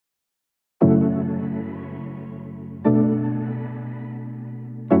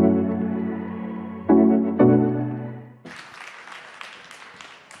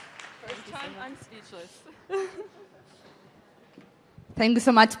speechless. Thank you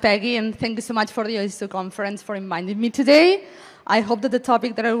so much, Peggy, and thank you so much for the ASO Conference for inviting me today. I hope that the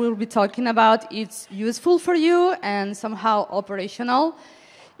topic that I will be talking about is useful for you and somehow operational.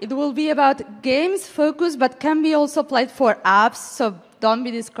 It will be about games focus, but can be also applied for apps, so don't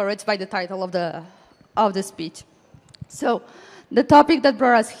be discouraged by the title of the speech. So the topic that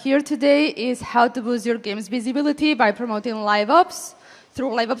brought us here today is how to boost your game's visibility by promoting live ops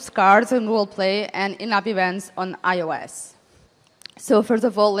through live ops cards on Google Play and in-app events on iOS. So first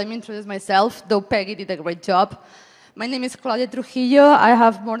of all, let me introduce myself, though Peggy did a great job. My name is Claudia Trujillo. I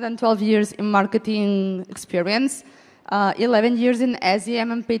have more than 12 years in marketing experience, 11 years in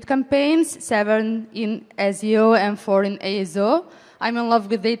SEM and paid campaigns, 7 in SEO and 4 in ASO. I'm in love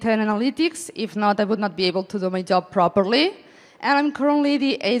with data and analytics. If not, I would not be able to do my job properly. And I'm currently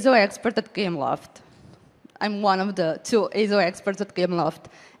the ASO expert at Gameloft. I'm one of the 2 ASO experts at Gameloft.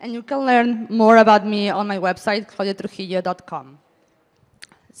 And you can learn more about me on my website, claudiatrujillo.com.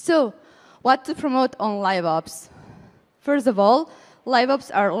 So, what to promote on live ops? First of all, live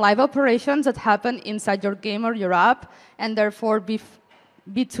ops are live operations that happen inside your game or your app, and therefore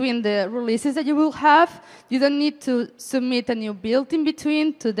between the releases that you will have, you don't need to submit a new build in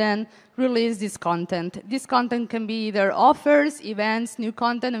between to then release this content. This content can be either offers, events, new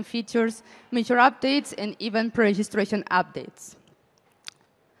content and features, major updates, and even pre-registration updates.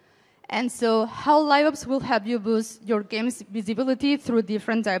 And so how live ops will help you boost your game's visibility through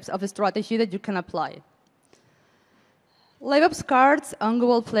different types of strategy that you can apply. Live ops cards on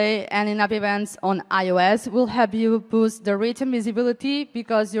Google Play and in-app events on iOS will help you boost the reach and visibility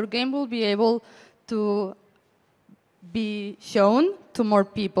because your game will be able to be shown to more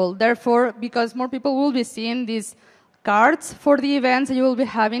people. Therefore, because more people will be seeing these cards for the events that you will be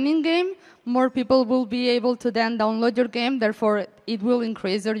having in-game, more people will be able to then download your game. Therefore, it will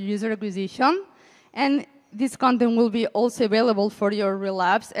increase your user acquisition. And this content will be also available for your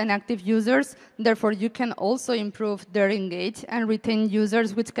relapsed and active users. Therefore, you can also improve their engage and retain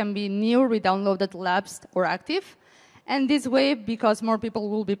users, which can be new, re-downloaded, lapsed, or active. And this way, because more people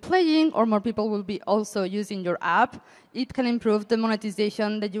will be playing or more people will be also using your app, it can improve the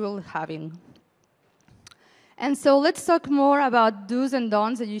monetization that you will be having. And so let's talk more about do's and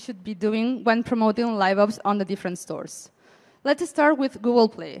don'ts that you should be doing when promoting live ops on the different stores. Let's start with Google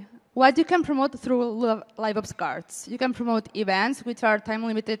Play. What you can promote through live ops cards. You can promote events, which are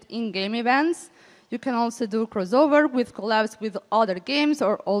time-limited in-game events. You can also do crossover with collabs with other games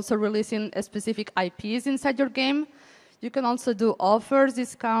or also releasing specific IPs inside your game. You can also do offers,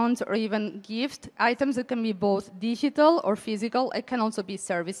 discounts, or even gift items that can be both digital or physical. It can also be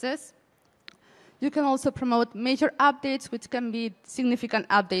services. You can also promote major updates, which can be significant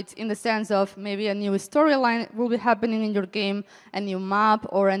updates in the sense of maybe a new storyline will be happening in your game, a new map,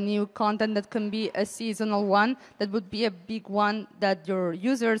 or a new content that can be a seasonal one that would be a big one that your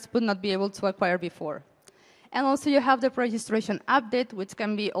users would not be able to acquire before. And also you have the pre-registration update, which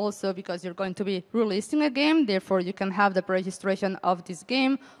can be also because you're going to be releasing a game, therefore you can have the pre-registration of this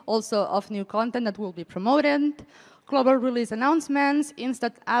game, also of new content that will be promoted, global release announcements,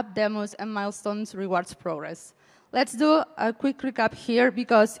 instant app demos, and milestones rewards progress. Let's do a quick recap here,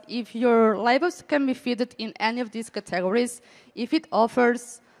 because if your live ops can be fitted in any of these categories, if it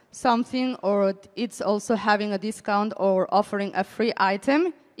offers something or it's also having a discount or offering a free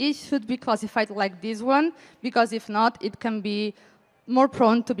item, it should be classified like this one, because if not, it can be more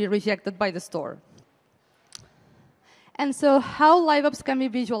prone to be rejected by the store. And so how live ops can be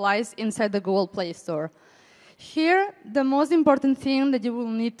visualized inside the Google Play Store? Here, the most important thing that you will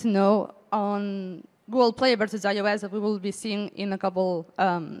need to know on Google Play versus iOS that we will be seeing in a couple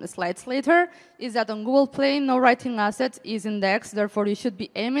slides later is that on Google Play, no writing assets is indexed. Therefore, you should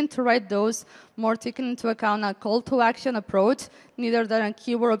be aiming to write those more taking into account a call-to-action approach, neither than a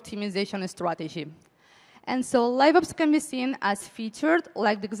keyword optimization strategy. And so live ops can be seen as featured,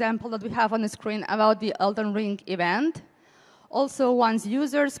 like the example that we have on the screen about the Elden Ring event. Also, once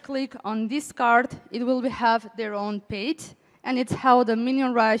users click on this card, it will have their own page, and it's how the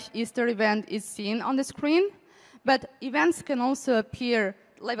Minion Rush Easter event is seen on the screen. But events can also appear,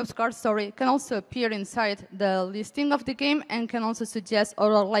 live ops cards, sorry, can also appear inside the listing of the game and can also suggest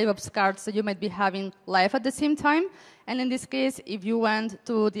other live ops cards that you might be having live at the same time. And in this case, if you went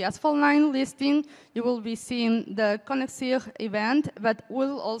to the Asphalt 9 listing, you will be seeing the Connexir event, but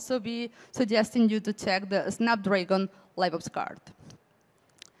will also be suggesting you to check the Snapdragon live ops card.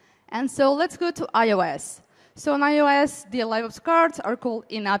 And so let's go to iOS. So on iOS, the live ops cards are called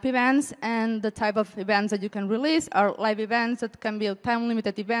in-app events, and the type of events that you can release are live events that can be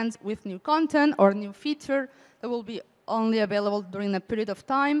time-limited events with new content or new feature that will be only available during a period of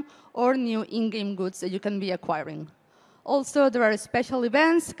time, or new in-game goods that you can be acquiring. Also, there are special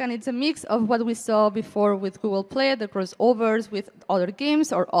events, and it's a mix of what we saw before with Google Play, the crossovers with other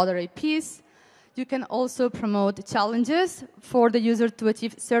games or other IPs. You can also promote challenges for the user to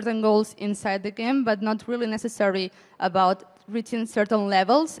achieve certain goals inside the game, but not really necessary about reaching certain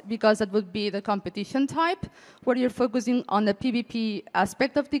levels, because that would be the competition type, where you're focusing on the PvP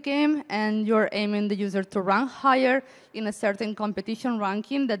aspect of the game, and you're aiming the user to rank higher in a certain competition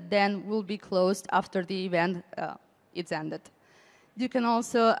ranking that then will be closed after the event it's ended. You can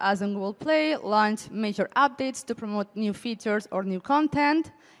also, as in Google Play, launch major updates to promote new features or new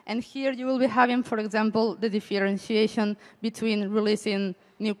content. And here you will be having, for example, the differentiation between releasing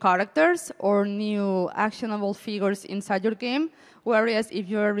new characters or new actionable figures inside your game, whereas if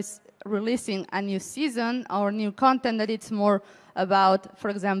you're releasing a new season or new content that it's more about, for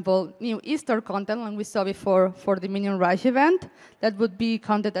example, new Easter content, like we saw before for the Minion Rush event, that would be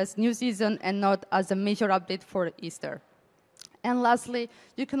counted as new season and not as a major update for Easter. And lastly,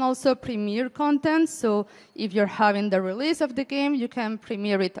 you can also premiere content. So if you're having the release of the game, you can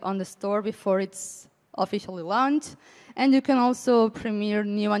premiere it on the store before it's officially launched. And you can also premiere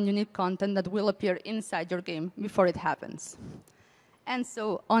new and unique content that will appear inside your game before it happens. And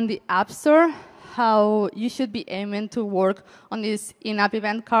so on the App Store, how you should be aiming to work on these in-app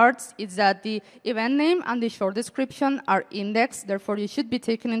event cards is that the event name and the short description are indexed. Therefore, you should be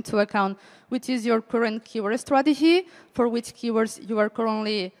taking into account which is your current keyword strategy, for which keywords you are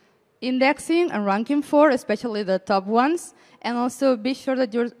currently indexing and ranking for, especially the top ones. And also be sure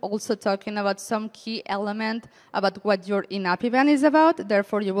that you're also talking about some key element about what your in-app event is about.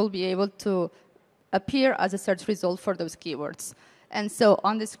 Therefore, you will be able to appear as a search result for those keywords. And so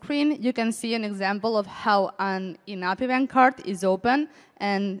on the screen, you can see an example of how an in-app event card is open.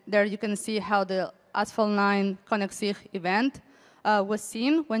 And there you can see how the Asphalt 9 Connect Sig event was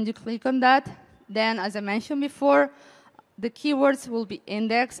seen when you click on that. Then, as I mentioned before, the keywords will be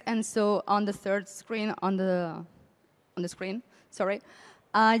indexed. And so on the third screen, on the screen, sorry,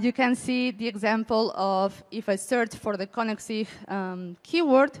 you can see the example of if I search for the Connect Sig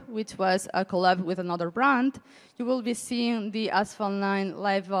keyword, which was a collab with another brand, you will be seeing the Asphalt 9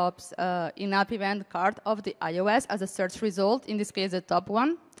 Live Ops in-app event card of the iOS as a search result, in this case, the top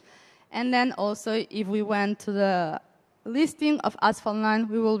one. And then also, if we went to the listing of Asphalt 9,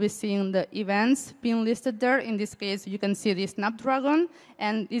 we will be seeing the events being listed there. In this case, you can see the Snapdragon,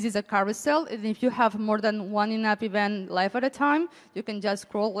 and this is a carousel. And if you have more than one in-app event live at a time, you can just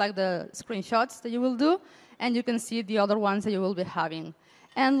scroll like the screenshots that you will do, and you can see the other ones that you will be having.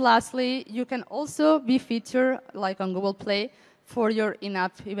 And lastly, you can also be featured, like on Google Play, for your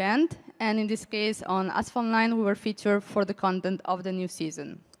in-app event. And in this case, on Asphalt 9, we were featured for the content of the new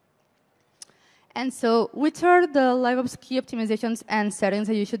season. And so, which are the LiveOps key optimizations and settings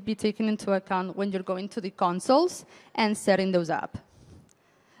that you should be taking into account when you're going to the consoles and setting those up?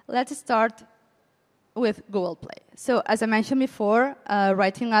 Let's start with Google Play. So, as I mentioned before,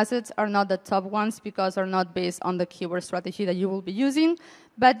 writing assets are not the top ones because they're not based on the keyword strategy that you will be using,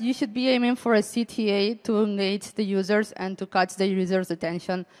 but you should be aiming for a CTA to engage the users and to catch the user's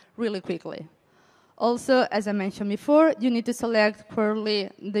attention really quickly. Also, as I mentioned before, you need to select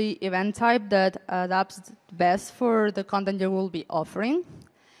clearly the event type that adapts best for the content you will be offering.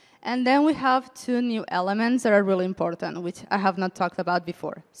 And then we have two new elements that are really important, which I have not talked about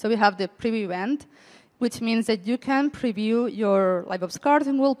before. So we have the preview event, which means that you can preview your LiveOps card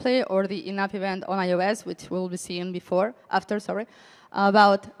in Google Play or the in-app event on iOS, which we'll be seeing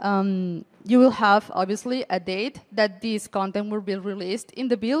about you will have, obviously, a date that this content will be released in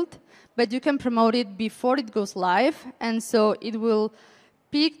the build, but you can promote it before it goes live, and so it will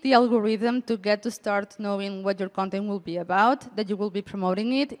pick the algorithm to get to start knowing what your content will be about, that you will be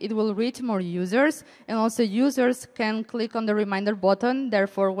promoting it. It will reach more users, and also users can click on the reminder button.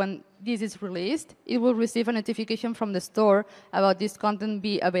 Therefore, when this is released, it will receive a notification from the store about this content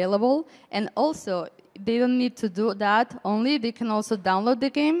be available. And also, they don't need to do that only. They can also download the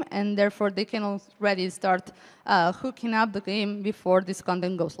game, and therefore they can already start hooking up the game before this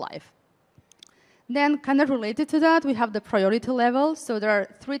content goes live. Then, kind of related to that, we have the priority level. So there are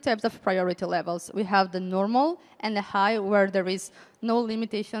three types of priority levels. We have the normal and the high, where there is no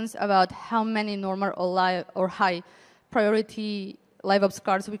limitations about how many normal or high priority LiveOps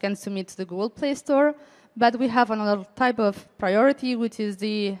cards we can submit to the Google Play Store. But we have another type of priority, which is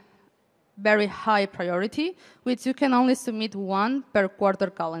the very high priority, which you can only submit one per quarter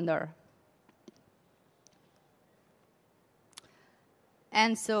calendar.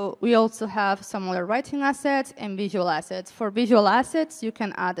 And so we also have some other writing assets and visual assets. For visual assets, you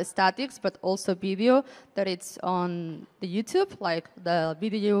can add the statics, but also video that it's on the YouTube, like the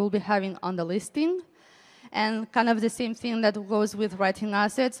video you will be having on the listing. And kind of the same thing that goes with writing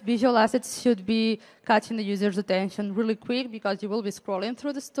assets. Visual assets should be catching the user's attention really quick because you will be scrolling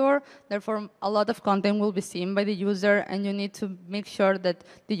through the store. Therefore, a lot of content will be seen by the user, and you need to make sure that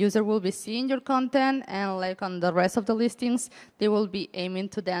the user will be seeing your content, and like on the rest of the listings, they will be aiming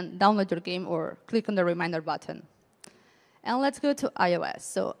to then download your game or click on the reminder button. And let's go to iOS.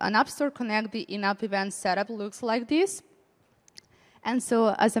 So an App Store Connect, the in-app event setup looks like this. And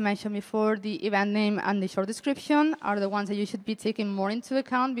so, as I mentioned before, the event name and the short description are the ones that you should be taking more into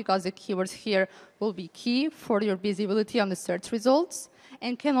account because the keywords here will be key for your visibility on the search results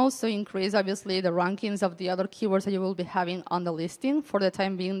and can also increase, obviously, the rankings of the other keywords that you will be having on the listing for the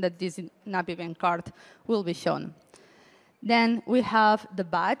time being that this in-app event card will be shown. Then we have the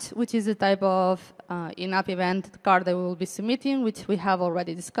batch, which is the type of in-app event card that we will be submitting, which we have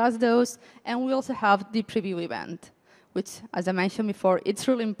already discussed those. And we also have the preview event, which, as I mentioned before, it's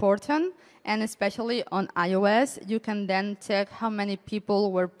really important, and especially on iOS, you can then check how many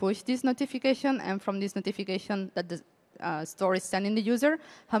people were pushed this notification, and from this notification that the store is sending the user,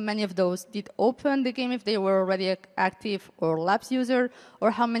 how many of those did open the game if they were already active or lapsed user,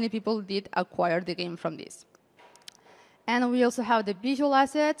 or how many people did acquire the game from this. And we also have the visual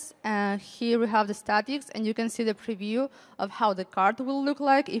assets. Here we have the statics, and you can see the preview of how the card will look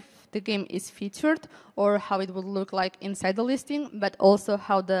like if the game is featured, or how it will look like inside the listing, but also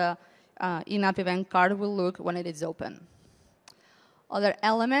how the in-app event card will look when it is open. Other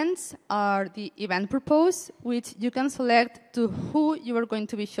elements are the event purpose, which you can select to who you are going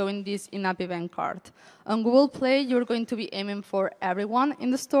to be showing this in-app event card. On Google Play, you're going to be aiming for everyone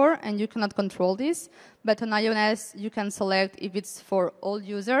in the store, and you cannot control this. But on iOS, you can select if it's for all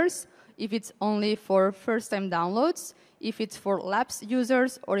users, if it's only for first-time downloads, if it's for lapsed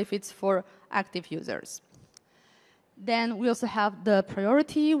users, or if it's for active users. Then we also have the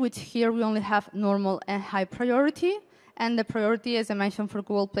priority, which here we only have normal and high priority. And the priority, as I mentioned, for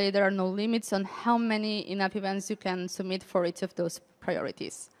Google Play, there are no limits on how many in-app events you can submit for each of those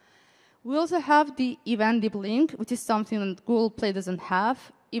priorities. We also have the event deep link, which is something that Google Play doesn't have.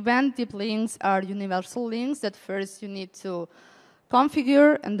 Event deep links are universal links that first you need to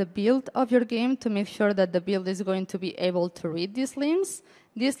configure in the build of your game to make sure that the build is going to be able to read these links.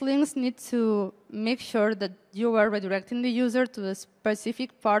 These links need to make sure that you are redirecting the user to the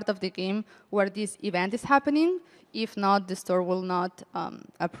specific part of the game where this event is happening. If not, the store will not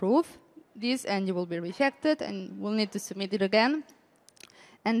approve this, and you will be rejected, and will need to submit it again.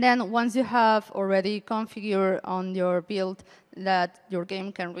 And then once you have already configured on your build that your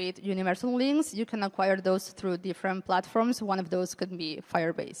game can read universal links, you can acquire those through different platforms. One of those could be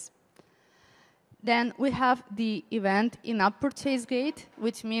Firebase. Then we have the event in-app purchase gate,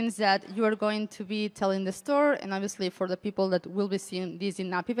 which means that you are going to be telling the store, and obviously for the people that will be seeing this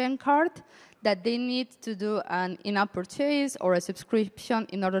in-app event card, that they need to do an in-app purchase or a subscription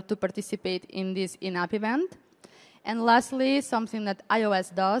in order to participate in this in-app event. And lastly, something that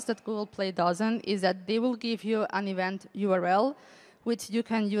iOS does that Google Play doesn't is that they will give you an event URL, which you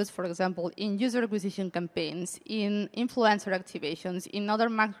can use, for example, in user acquisition campaigns, in influencer activations, in other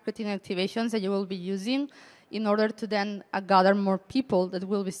marketing activations that you will be using in order to then gather more people that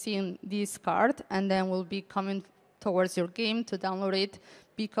will be seeing this card and then will be coming towards your game to download it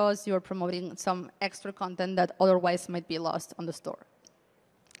because you're promoting some extra content that otherwise might be lost on the store.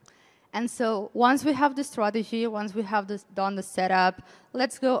 And so once we have the strategy, once we have done the setup,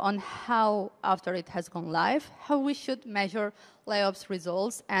 let's go on how, after it has gone live, how we should measure LiveOps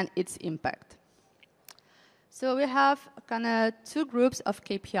results and its impact. So we have kind of two groups of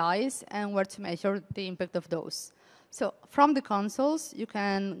KPIs and where to measure the impact of those. So from the consoles, you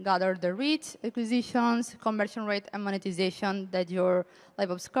can gather the reach, acquisitions, conversion rate, and monetization that your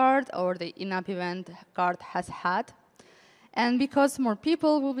LiveOps card or the in-app event card has had. And because more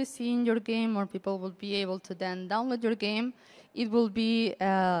people will be seeing your game, more people will be able to then download your game, it will be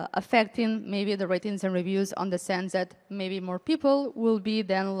affecting maybe the ratings and reviews on the sense that maybe more people will be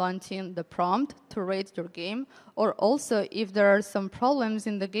then launching the prompt to rate your game. Or also if there are some problems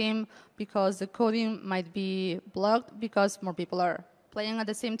in the game because the coding might be blocked because more people are playing at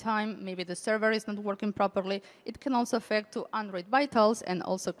the same time, maybe the server is not working properly, it can also affect to Android vitals and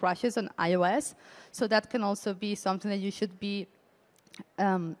also crashes on iOS. So that can also be something that you should be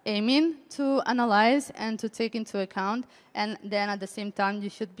aiming to analyze and to take into account. And then at the same time, you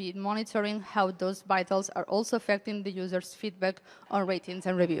should be monitoring how those vitals are also affecting the user's feedback on ratings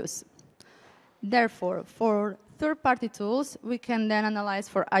and reviews. Therefore, for third-party tools, we can then analyze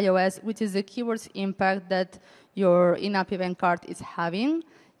for iOS, which is the keywords impact that your in-app event card is having.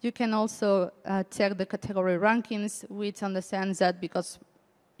 You can also check the category rankings, which understands that because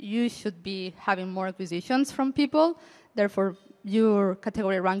you should be having more acquisitions from people, therefore your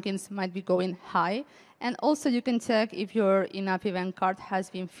category rankings might be going high. And also you can check if your in-app event card has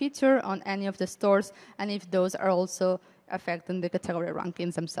been featured on any of the stores and if those are also affecting the category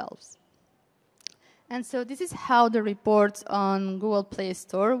rankings themselves. And so this is how the reports on Google Play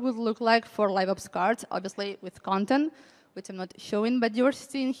Store would look like for LiveOps cards, obviously with content, which I'm not showing, but you're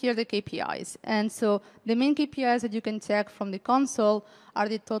seeing here the KPIs. And so the main KPIs that you can check from the console are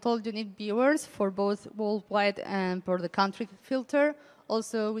the total unique viewers for both worldwide and for the country filter,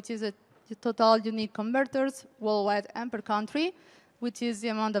 also which is the total unique converters worldwide and per country, which is the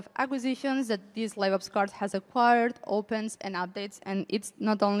amount of acquisitions that this LiveOps card has acquired, opens, and updates. And it's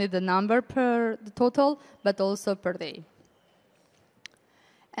not only the number per the total, but also per day.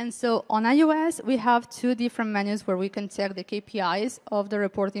 And so on iOS, we have two different menus where we can check the KPIs of the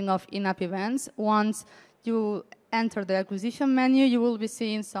reporting of in-app events. Once you enter the acquisition menu, you will be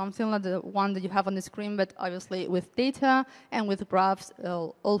seeing something like the one that you have on the screen, but obviously with data and with graphs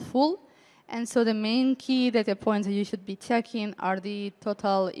all full. And so the main key data points that you should be checking are the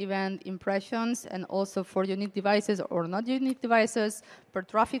total event impressions and also for unique devices or not unique devices, per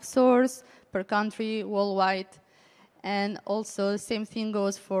traffic source, per country, worldwide. And also the same thing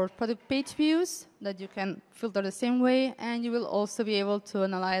goes for product page views that you can filter the same way. And you will also be able to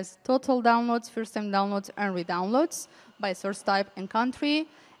analyze total downloads, first-time downloads, and re-downloads by source type and country.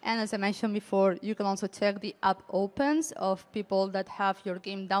 And as I mentioned before, you can also check the app opens of people that have your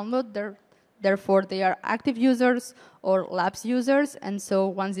game download. Therefore, they are active users or lapsed users. And so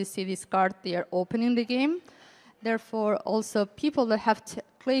once they see this card, they are opening the game. Therefore, also people that have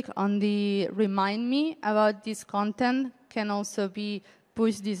clicked on the remind me about this content can also be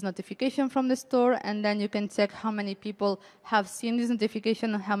pushed this notification from the store. And then you can check how many people have seen this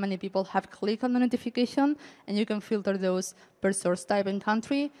notification and how many people have clicked on the notification. And you can filter those per source type and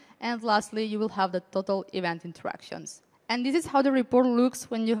country. And lastly, you will have the total event interactions. And this is how the report looks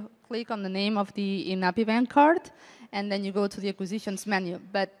when you click on the name of the in-app event card, and then you go to the acquisitions menu.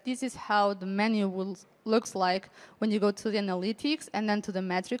 But this is how the menu looks like when you go to the analytics and then to the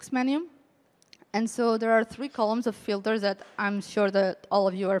metrics menu. And so there are three columns of filters that I'm sure that all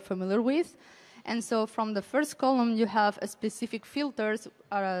of you are familiar with. And so from the first column, you have a specific filters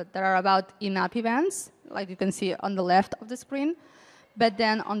that are about in-app events, like you can see on the left of the screen. But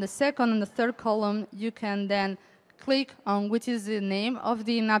then on the second and the third column, you can then click on which is the name of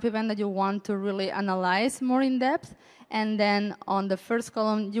the in-app event that you want to really analyze more in depth. And then on the first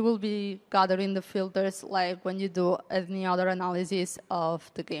column, you will be gathering the filters like when you do any other analysis of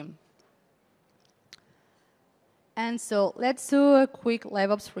the game. And so let's do a quick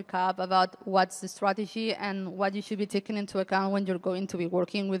LiveOps recap about what's the strategy and what you should be taking into account when you're going to be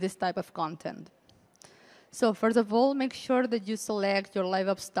working with this type of content. So first of all, make sure that you select your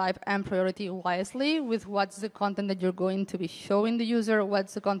LiveOps type and priority wisely with what's the content that you're going to be showing the user,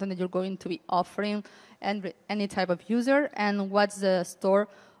 what's the content that you're going to be offering and any type of user, and what's the store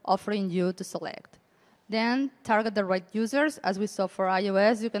offering you to select. Then target the right users. As we saw for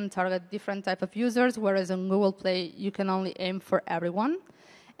iOS, you can target different type of users, whereas on Google Play, you can only aim for everyone.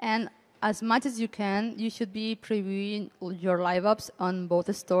 And as much as you can, you should be previewing your LiveOps on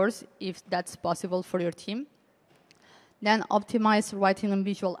both stores if that's possible for your team. Then optimize writing and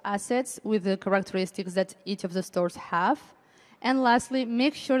visual assets with the characteristics that each of the stores have. And lastly,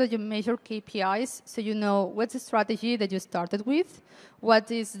 make sure that you measure KPIs so you know what's the strategy that you started with,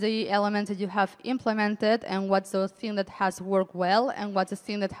 what is the element that you have implemented, and what's the thing that has worked well, and what's the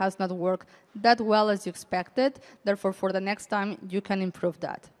thing that has not worked that well as you expected. Therefore, for the next time, you can improve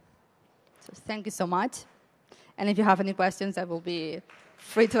that. So thank you so much. And if you have any questions, I will be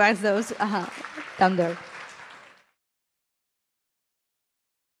free to ask those down there.